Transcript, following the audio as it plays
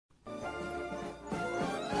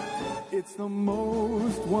It's the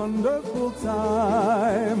most wonderful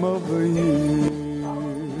time of the year.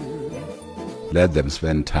 Let them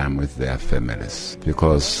spend time with their families,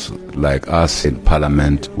 because like us in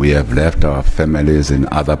Parliament, we have left our families in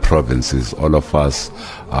other provinces. All of us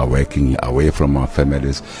are working away from our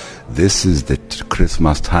families. This is the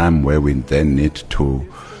Christmas time where we then need to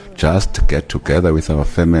just get together with our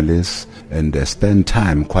families and spend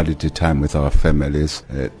time, quality time with our families.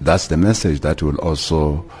 That's the message that will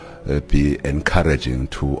also be encouraging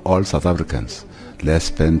to all South Africans. Let's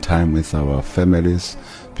spend time with our families,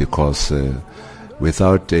 because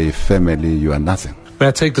without a family, you are nothing. May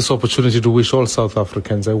I take this opportunity to wish all South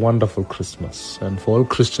Africans a wonderful Christmas. And for all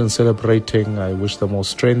Christians celebrating, I wish them all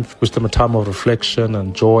strength, wish them a time of reflection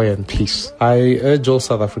and joy and peace. I urge all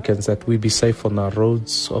South Africans that we be safe on our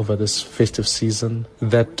roads over this festive season,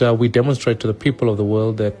 that we demonstrate to the people of the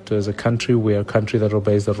world that as a country, we are a country that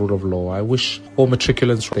obeys the rule of law. I wish all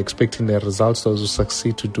matriculants expecting their results, those who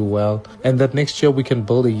succeed, to do well, and that next year we can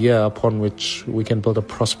build a year upon which we can build a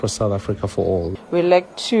prosperous South Africa for all. We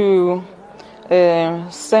like to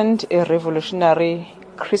send a revolutionary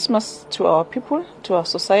Christmas to our people, to our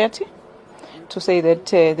society, to say that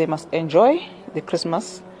they must enjoy the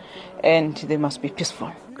Christmas and they must be peaceful.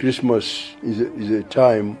 Christmas is a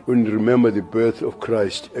time when we remember the birth of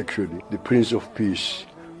Christ, actually, the Prince of Peace.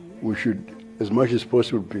 We should, as much as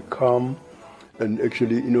possible, be calm, and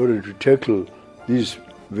actually, in order to tackle these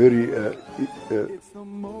very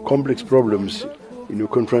complex problems,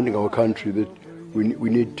 confronting our country, that we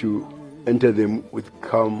need to enter them with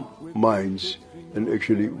calm minds and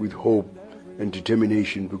actually with hope and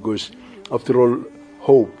determination, because after all,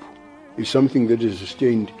 hope is something that has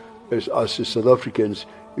sustained us as South Africans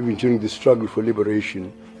even during the struggle for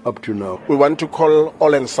liberation up to now. We want to call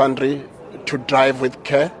all and sundry to drive with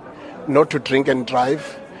care, not to drink and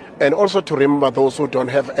drive, and also to remember those who don't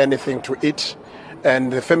have anything to eat,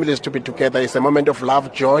 and the families to be together. Is a moment of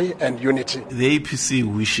love, joy and unity. The APC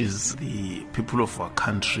wishes the people of our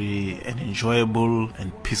country an enjoyable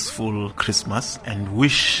and peaceful Christmas, and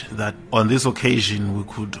wish that on this occasion we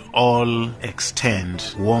could all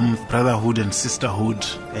extend warmth, brotherhood and sisterhood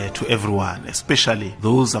to everyone, especially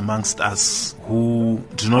those amongst us who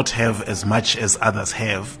do not have as much as others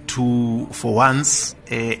have, to for once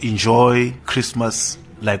enjoy Christmas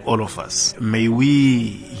like all of us. May we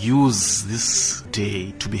use this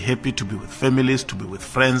day to be happy, to be with families, to be with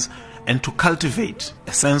friends, and to cultivate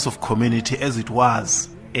a sense of community as it was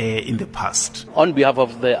in the past. On behalf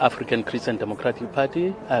of the African Christian Democratic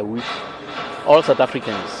Party, I wish all South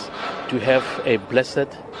Africans to have a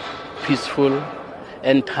blessed, peaceful,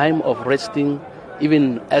 and time of resting,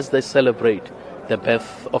 even as they celebrate the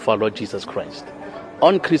birth of our Lord Jesus Christ.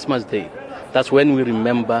 On Christmas Day, that's when we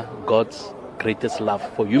remember God's greatest love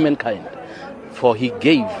for humankind, for he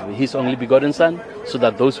gave his only begotten Son, so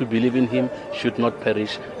that those who believe in him should not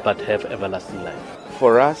perish but have everlasting life.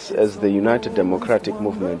 For us as the United Democratic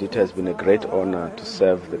Movement, it has been a great honor to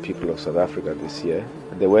serve the people of South Africa this year.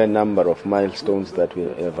 There were a number of milestones that we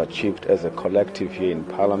have achieved as a collective here in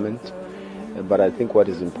Parliament, but I think what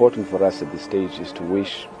is important for us at this stage is to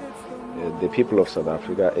wish the people of South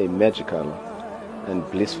Africa a magical and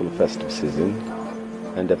blissful festive season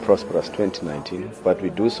and a prosperous 2019, but we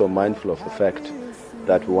do so mindful of the fact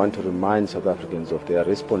that we want to remind South Africans of their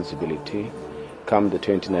responsibility come the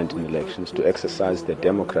 2019 elections to exercise their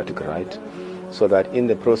democratic right, so that in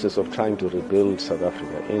the process of trying to rebuild South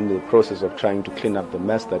Africa, in the process of trying to clean up the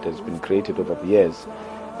mess that has been created over the years,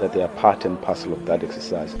 that they are part and parcel of that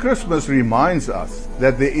exercise. Christmas reminds us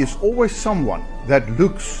that there is always someone that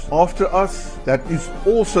looks after us, that is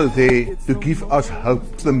also there to give us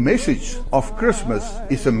hope. The message of Christmas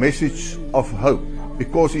is a message of hope,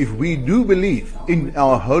 because if we do believe in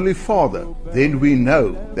our Holy Father, then we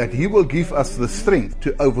know that He will give us the strength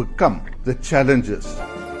to overcome the challenges.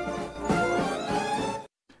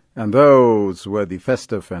 And those were the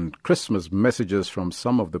festive and Christmas messages from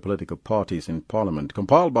some of the political parties in Parliament,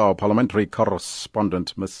 compiled by our parliamentary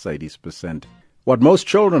correspondent, Mcebisi. What most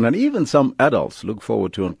children and even some adults look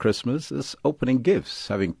forward to on Christmas is opening gifts,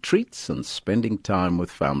 having treats and spending time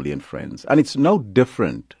with family and friends. And it's no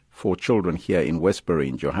different for children here in Westbury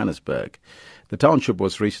in Johannesburg. The township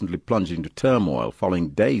was recently plunged into turmoil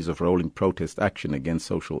following days of rolling protest action against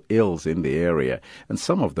social ills in the area, and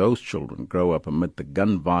some of those children grow up amid the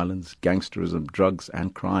gun violence, gangsterism, drugs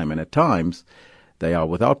and crime, and at times they are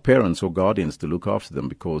without parents or guardians to look after them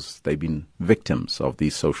because they've been victims of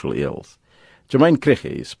these social ills. Jermaine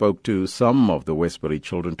Krige spoke to some of the Westbury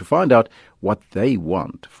children to find out what they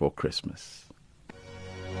want for Christmas.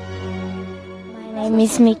 My name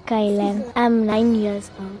is Michaela. I'm 9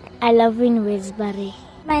 years old. I live in Westbury.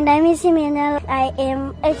 My name is Emmanuel. I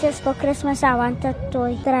am 8 years for Christmas. I want a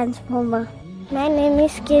toy transformer. My name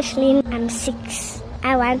is Kishlyn. I'm 6.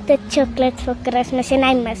 I want a chocolate for Christmas and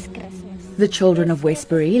I miss Christmas. The children of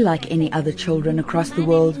Westbury, like any other children across the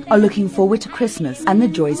world, are looking forward to Christmas and the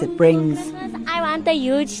joys it brings. I want a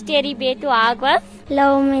huge teddy bear to hug with.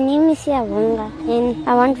 Hello, my name is Yawunga and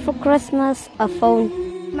I want for Christmas a phone.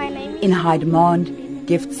 My name is... In high demand,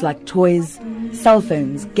 gifts like toys, cell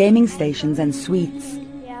phones, gaming stations and sweets.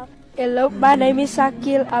 Hello, my name is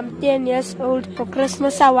Akil. I'm 10 years old. For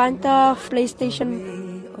Christmas, I want a PlayStation.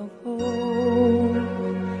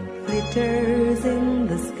 Glitters in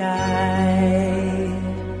the sky.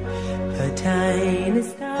 The tiny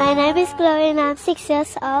star. My name is Chloe and I'm 6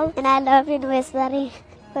 years old and I live in Westbury.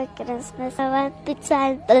 For Christmas, I want pizza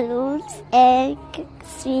and balloons and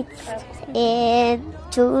sweets and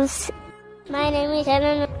juice. My name is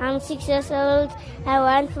Helen. I'm 6 years old. I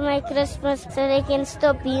want for my Christmas so they can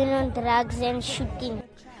stop being on drugs and shooting.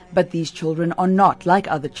 But these children are not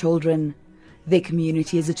like other children. Their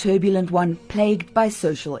community is a turbulent one plagued by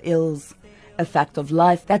social ills, a fact of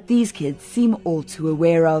life that these kids seem all too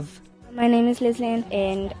aware of. My name is Leslie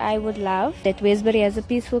and I would love that Westbury has a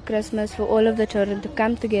peaceful Christmas for all of the children to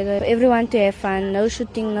come together, for everyone to have fun, no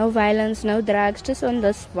shooting, no violence, no drugs, just on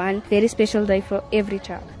this one very special day for every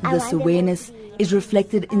child. This awareness is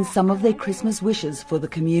reflected in some of their Christmas wishes for the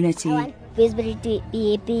community. Westbury to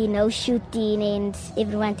be happy, no shooting and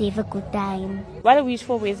everyone to have a good time. What I wish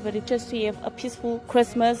for Westbury, just to have a peaceful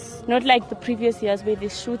Christmas, not like the previous years where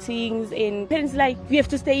there's shootings and parents like, we have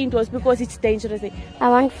to stay indoors because it's dangerous. I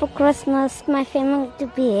want for Christmas my family to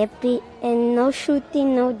be happy and no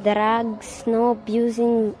shooting, no drugs, no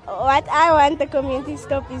abusing. What I want the community to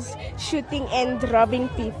stop is shooting and robbing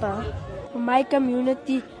people. For my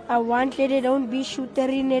community, I want that they don't be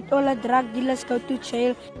shootering it. All the drug dealers go to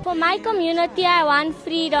jail. For my community, I want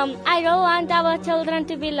freedom. I don't want our children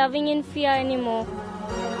to be living in fear anymore.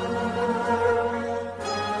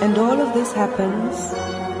 And all of this happens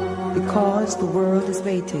because the world is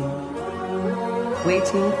waiting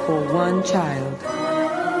for one child.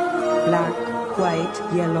 Black, white,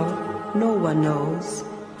 yellow, no one knows.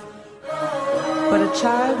 But a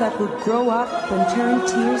child that would grow up and turn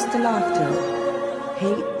tears to laughter,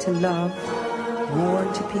 hate to love, war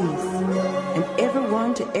to peace, and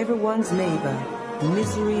everyone to everyone's neighbor.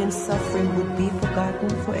 Misery and suffering would be forgotten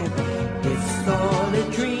forever. It's all a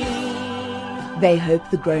dream. They hope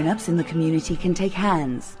the grown-ups in the community can take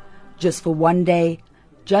hands, just for one day,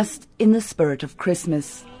 just in the spirit of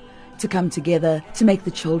Christmas, to come together to make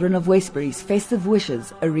the children of Westbury's festive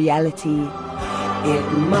wishes a reality.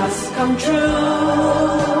 It must come true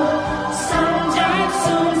sometime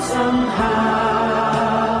soon, somehow.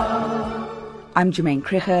 I'm Jermaine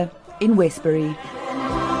Krige in Westbury.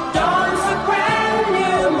 Dawn's a brand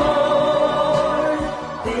new morn.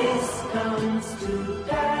 This comes to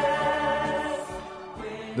pass.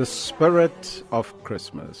 The spirit of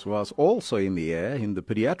Christmas was also in the air in the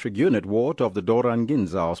paediatric unit ward of the Dora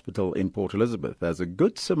Ngiza Hospital in Port Elizabeth as a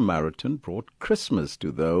Good Samaritan brought Christmas to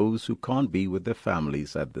those who can't be with their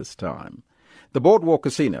families at this time. The Boardwalk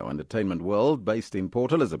Casino Entertainment World, based in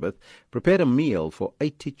Port Elizabeth, prepared a meal for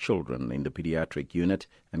 80 children in the paediatric unit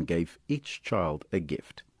and gave each child a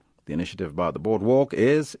gift. The initiative by the Boardwalk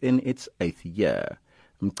is in its 8th year.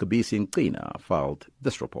 Mcebisi Nqina filed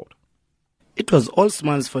this report. It was all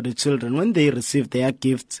smiles for the children when they received their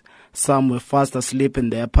gifts. Some were fast asleep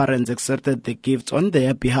and their parents accepted the gifts on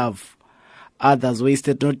their behalf. Others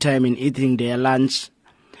wasted no time in eating their lunch.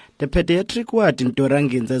 The pediatric ward in Dora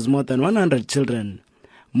Ngiza has more than 100 children.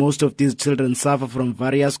 Most of these children suffer from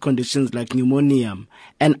various conditions like pneumonia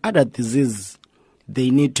and other diseases. They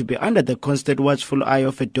need to be under the constant watchful eye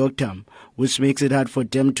of a doctor, which makes it hard for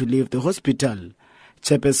them to leave the hospital.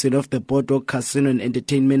 Chairperson of the Boardwalk Casino and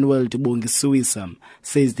Entertainment World, Mcebisi,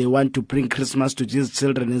 says they want to bring Christmas to these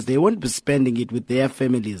children as they won't be spending it with their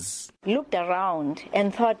families. Looked around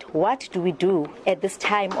and thought, what do we do at this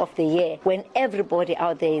time of the year when everybody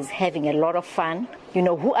out there is having a lot of fun? You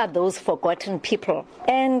know, who are those forgotten people?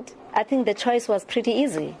 And I think the choice was pretty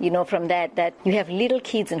easy, from that you have little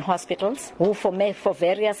kids in hospitals who for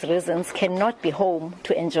various reasons cannot be home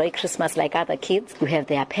to enjoy Christmas like other kids. You have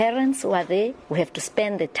their parents who are there, who have to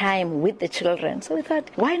spend the time with the children. So we thought,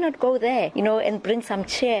 why not go there, and bring some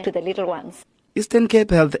cheer to the little ones? Eastern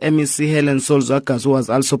Cape Health MEC Helen Solzwakas, who was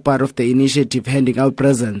also part of the initiative handing out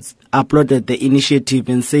presents, applauded the initiative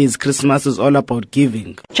and says Christmas is all about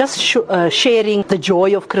giving. Just sharing the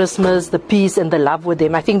joy of Christmas, the peace and the love with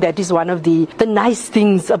them. I think that is one of the nice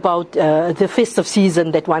things about the festive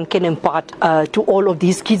season that one can impart to all of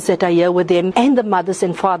these kids that are here with them and the mothers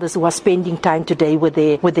and fathers who are spending time today with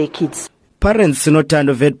their kids. Parents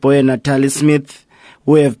Sinotando Vetboy and Natalie Smith,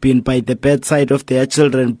 who have been by the bedside of their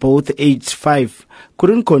children, both aged 5,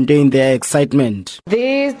 couldn't contain their excitement.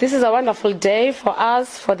 This is a wonderful day for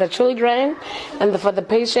us, for the children, and for the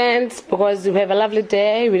patients, because we have a lovely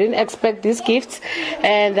day. We didn't expect these gifts,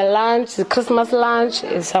 and the Christmas lunch,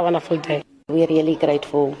 is a wonderful day. We're really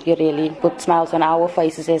grateful. You really put smiles on our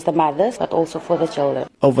faces as the mothers, but also for the children.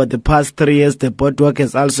 Over the past 3 years, the Boardwalk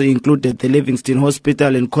has also included the Livingstone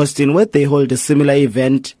Hospital in Costin, where they hold a similar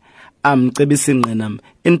event. Mcebisi Nqina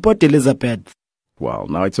in Port Elizabeth. Well,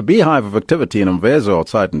 now it's a beehive of activity in Mvezo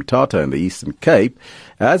outside Mthatha in the Eastern Cape,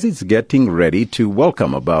 as it's getting ready to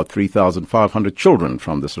welcome about 3,500 children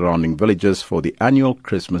from the surrounding villages for the annual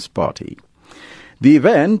Christmas party. The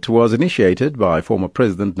event was initiated by former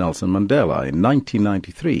President Nelson Mandela in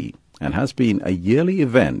 1993 and has been a yearly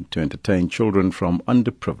event to entertain children from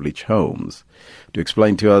underprivileged homes. To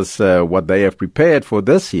explain to us what they have prepared for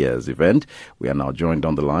this year's event, we are now joined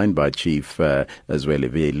on the line by Chief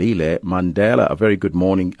Zwelivelile Mandela. A very good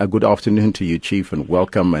morning, a good afternoon to you, Chief, and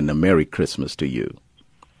welcome and a Merry Christmas to you.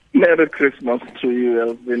 Merry Christmas to you,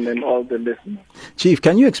 Elvin, and all the listeners. Chief,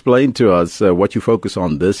 can you explain to us what you focus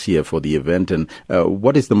on this year for the event, and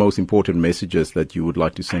what is the most important messages that you would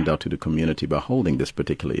like to send out to the community by holding this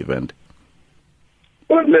particular event?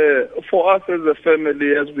 Well, for us as a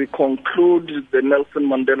family, as we conclude the Nelson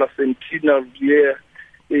Mandela centenary year,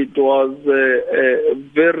 it was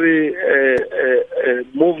very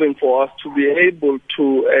moving for us to be able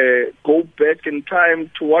to go back in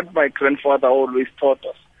time to what my grandfather always taught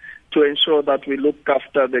us, to ensure that we look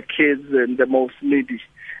after the kids and the most needy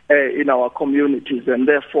in our communities. And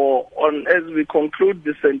therefore, as we conclude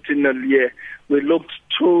the centenary year, we looked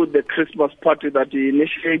to the Christmas party that he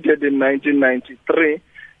initiated in 1993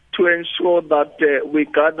 to ensure that we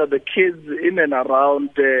gather the kids in and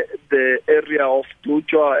around the area of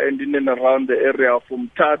Dutwa and in and around the area of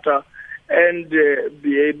Mthatha, and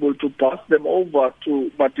be able to pass them over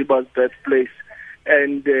to Madiba's birthplace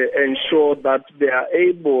and ensure that they are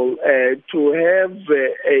able to have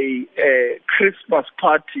a Christmas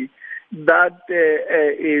party that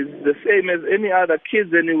is the same as any other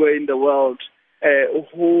kids anywhere in the world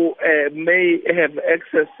who may have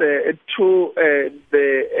access to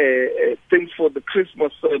the things for the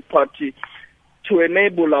Christmas party, to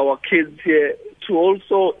enable our kids here to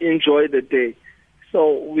also enjoy the day.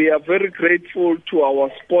 So we are very grateful to our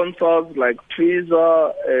sponsors like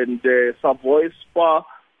Twiza and Savoy Spa,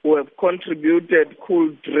 who have contributed cool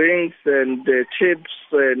drinks and chips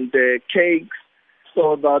and cakes,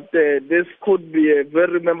 so that this could be a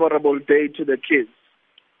very memorable day to the kids.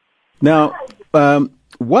 Now,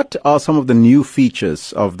 what are some of the new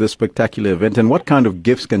features of this spectacular event, and what kind of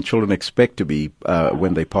gifts can children expect to be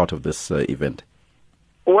when they're part of this event?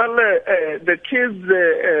 Well, the kids,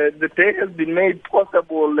 the day has been made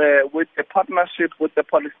possible with a partnership with the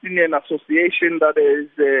Palestinian Association that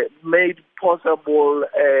has made possible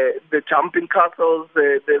the jumping castles.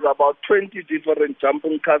 There's about 20 different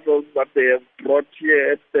jumping castles that they have brought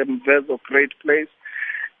here at the Mvezo Great Place.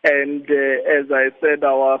 And as I said,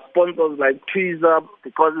 our sponsors like Twiza,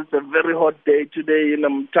 because it's a very hot day today in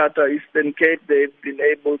Mthatha, Eastern Cape, they've been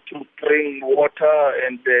able to bring water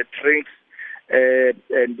and drinks.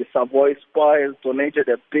 And the Savoy Spa has donated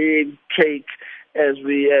a big cake as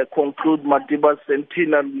we conclude Madiba's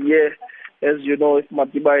centenary year. As you know, if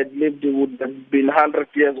Madiba had lived, he would have been 100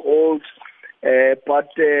 years old. But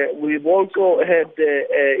we've also had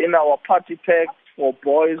in our party packs for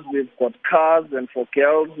boys, we've got cars, and for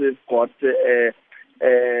girls, we've got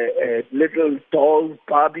little dolls,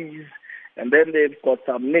 Barbies, and then they've got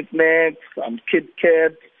some knickknacks, some Kit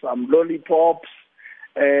Kats, some lollipops.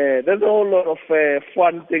 There's a whole lot of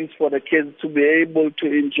fun things for the kids to be able to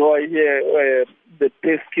enjoy here, the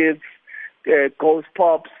biscuits, Ghost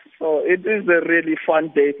Pops. So it is a really fun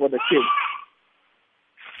day for the kids.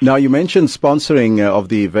 Now, you mentioned sponsoring of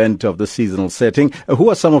the event of the seasonal setting. Who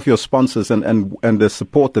are some of your sponsors and the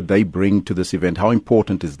support that they bring to this event? How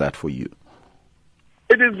important is that for you?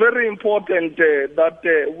 It is very important that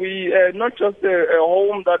we, not just a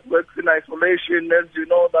home that works in isolation, as you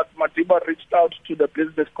know, that Madiba reached out to the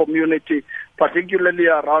business community, particularly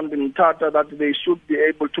around Mthatha, that they should be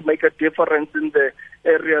able to make a difference in the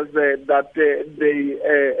areas that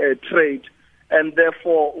they trade. And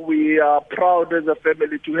therefore, we are proud as a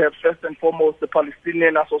family to have first and foremost the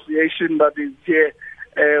Palestinian Association that is here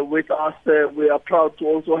with us. We are proud to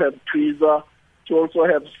also have Twiza, to also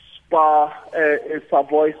have Spa,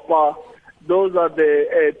 Savoy Spa. Those are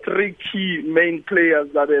the three key main players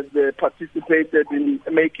that have participated in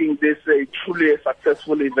making this truly a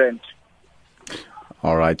successful event.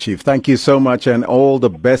 All right, Chief. Thank you so much, and all the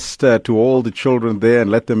best to all the children there, and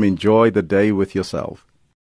let them enjoy the day with yourself.